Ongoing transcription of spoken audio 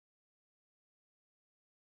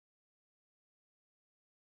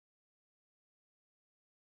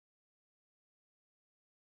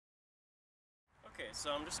So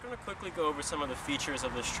I'm just going to quickly go over some of the features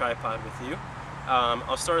of this tripod with you.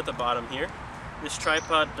 I'll start at the bottom here. This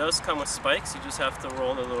tripod does come with spikes. You just have to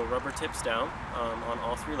roll the little rubber tips down on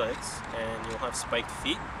all three legs, and you'll have spiked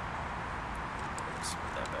feet. Just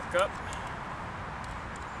put that back up.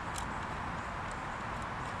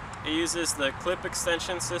 It uses the clip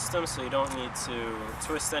extension system, so you don't need to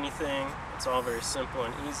twist anything. It's all very simple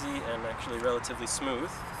and easy, and actually relatively smooth.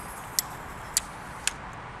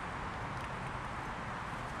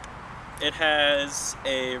 It has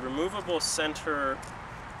a removable center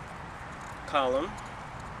column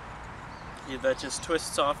that just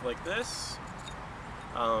twists off like this.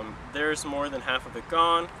 There's more than half of it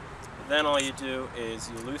gone. Then all you do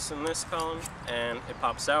is you loosen this column and it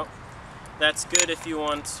pops out. That's good if you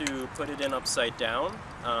want to put it in upside down,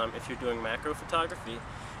 if you're doing macro photography.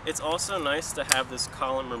 It's also nice to have this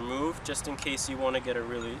column removed just in case you want to get a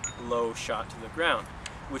really low shot to the ground,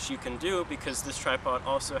 which you can do because this tripod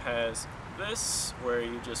also has this, where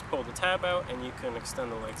you just pull the tab out and you can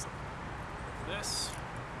extend the legs like this.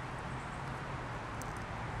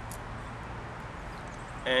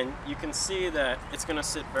 And you can see that it's going to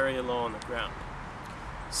sit very low on the ground.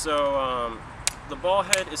 So the ball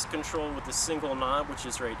head is controlled with a single knob, which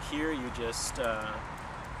is right here. You just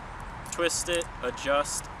twist it,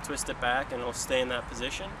 adjust, twist it back, and it'll stay in that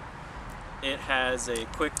position. It has a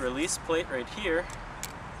quick release plate right here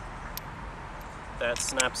that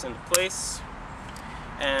snaps into place,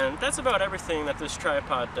 and that's about everything that this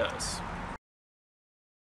tripod does.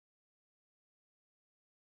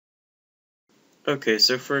 Okay,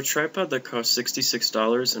 so for a tripod that costs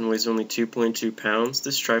 $66 and weighs only 2.2 pounds,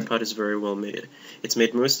 this tripod is very well made. It's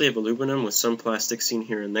made mostly of aluminum with some plastic seen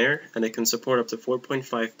here and there, and it can support up to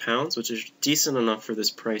 4.5 pounds, which is decent enough for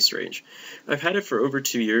this price range. I've had it for over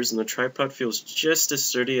 2 years, and the tripod feels just as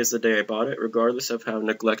sturdy as the day I bought it, regardless of how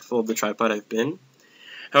neglectful of the tripod I've been.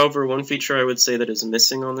 However, one feature I would say that is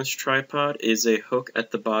missing on this tripod is a hook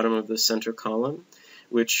at the bottom of the center column,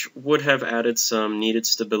 which would have added some needed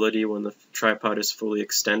stability when the tripod is fully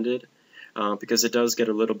extended, because it does get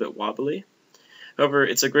a little bit wobbly. However,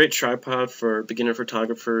 it's a great tripod for beginner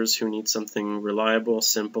photographers who need something reliable,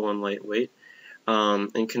 simple, and lightweight.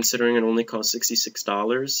 And considering it only costs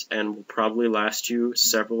 $66 and will probably last you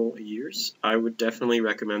several years, I would definitely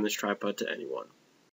recommend this tripod to anyone.